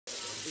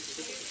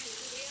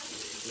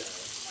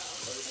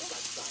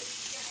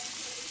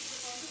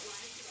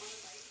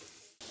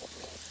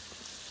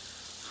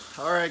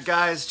Alright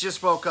guys,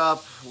 just woke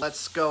up.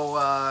 Let's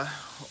go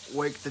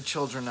wake the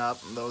children up,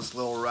 those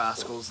little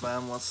rascals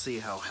then. Let's see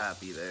how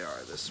happy they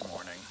are this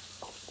morning.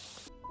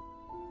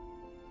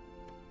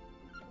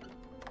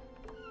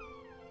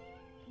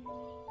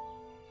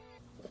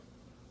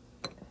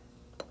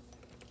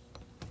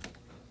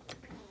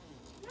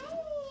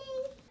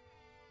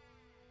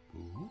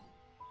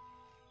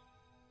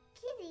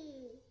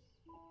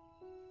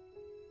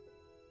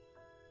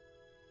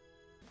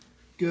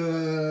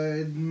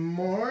 Good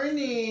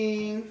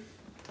morning.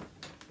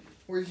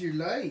 Where's your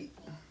light?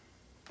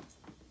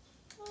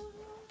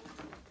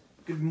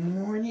 Good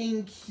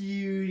morning,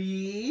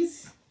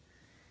 cuties.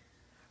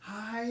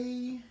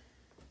 Hi.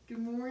 Good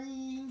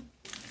morning.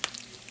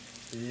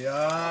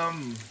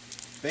 Yum.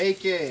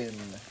 Bacon.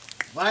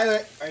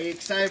 Violet, are you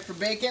excited for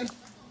bacon?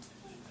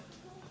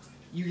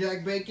 You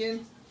like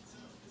bacon?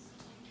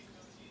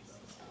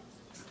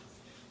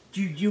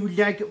 Do you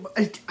like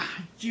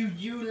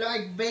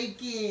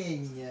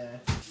bacon?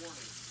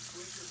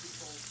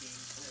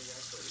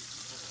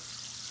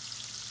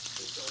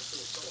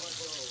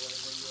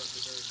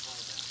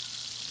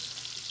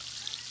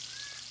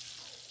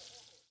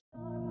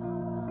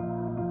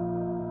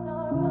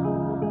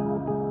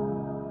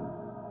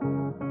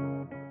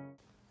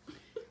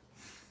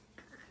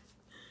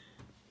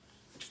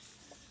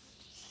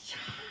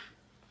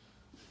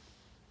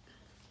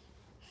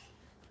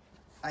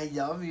 I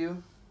love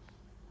you.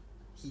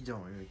 He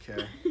don't even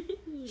care.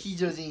 He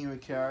doesn't even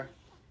care.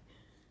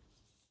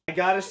 I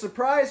got a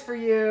surprise for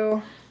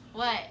you.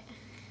 What?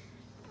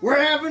 We're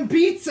having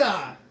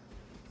pizza.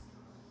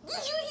 Did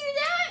you hear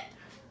that?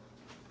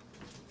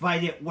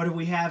 Violet, what are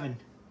we having?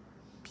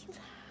 Pizza.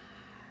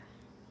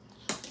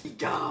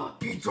 Pizza.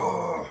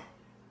 Pizza.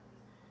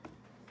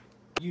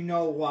 You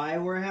know why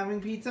we're having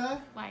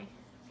pizza? Why?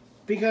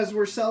 Because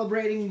we're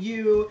celebrating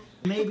you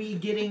maybe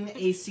getting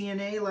a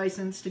CNA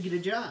license to get a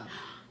job.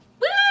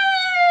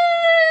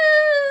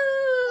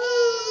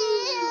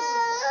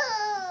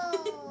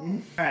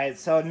 Alright,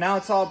 so now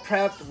it's all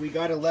prepped. We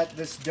gotta let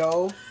this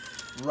dough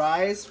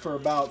rise for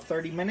about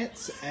 30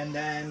 minutes and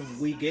then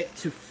we get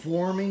to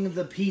forming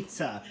the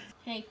pizza.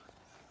 Hey.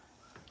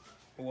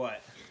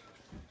 What?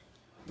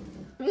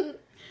 Do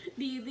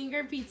you think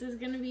our pizza is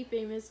gonna be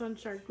famous on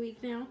Shark Week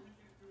now?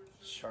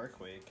 Shark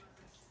Week?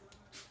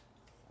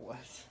 What?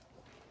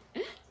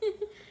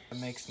 That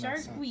makes no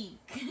sense. Shark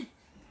Week.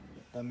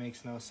 That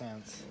makes no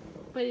sense.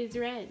 But it's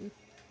red.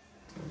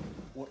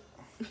 What?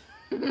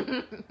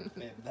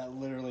 That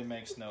literally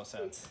makes no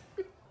sense.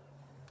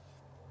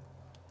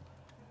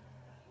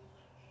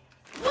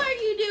 What are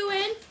you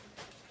doing?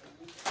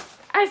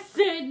 I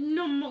said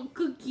no more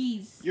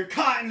cookies. You're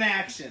caught in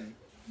action.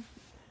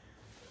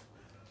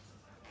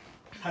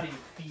 How do you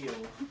feel?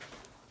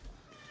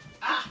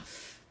 Ah!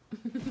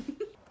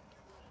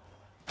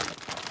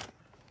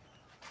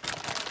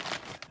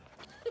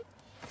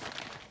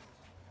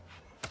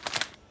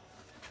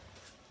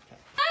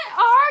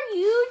 What are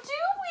you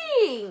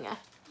doing?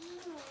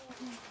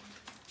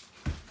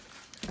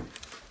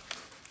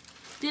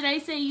 Did I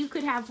say you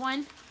could have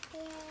one?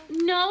 Yeah.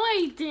 No,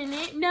 I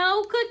didn't.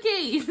 No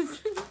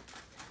cookies.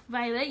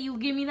 Violet, you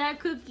give me that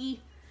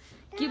cookie.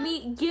 Give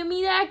me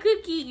that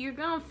cookie. You're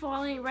gonna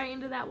fall right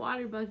into that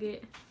water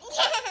bucket.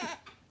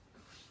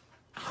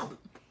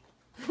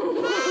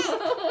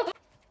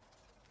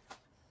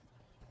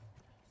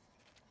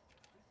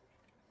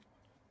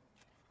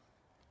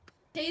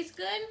 Taste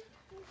good?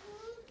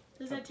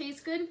 Does that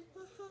taste good?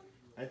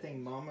 I think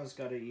Mama's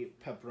got to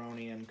eat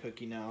pepperoni and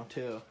cookie now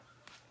too.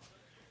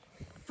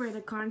 For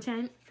the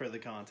content? For the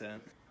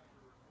content.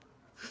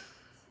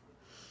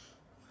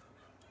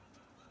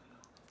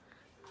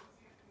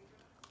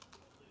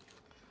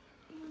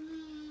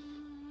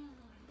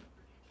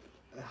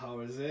 How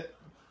is it?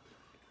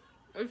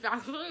 It's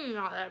actually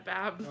not that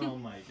bad. Oh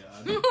my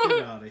god.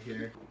 Get out of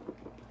here.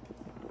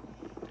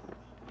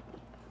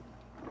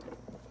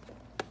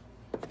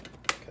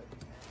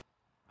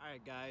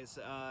 Alright guys,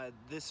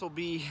 this will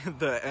be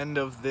the end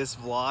of this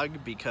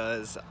vlog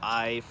because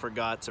I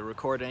forgot to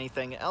record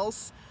anything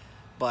else.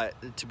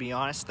 But to be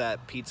honest,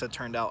 that pizza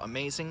turned out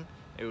amazing.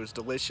 It was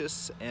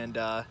delicious, and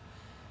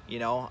you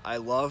know, I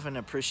love and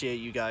appreciate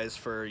you guys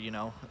for, you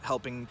know,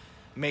 helping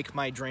make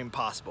my dream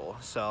possible.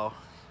 So,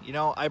 you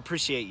know, I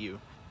appreciate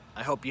you.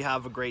 I hope you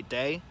have a great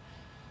day,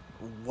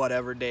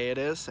 whatever day it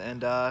is,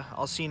 and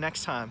I'll see you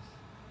next time.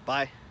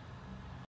 Bye.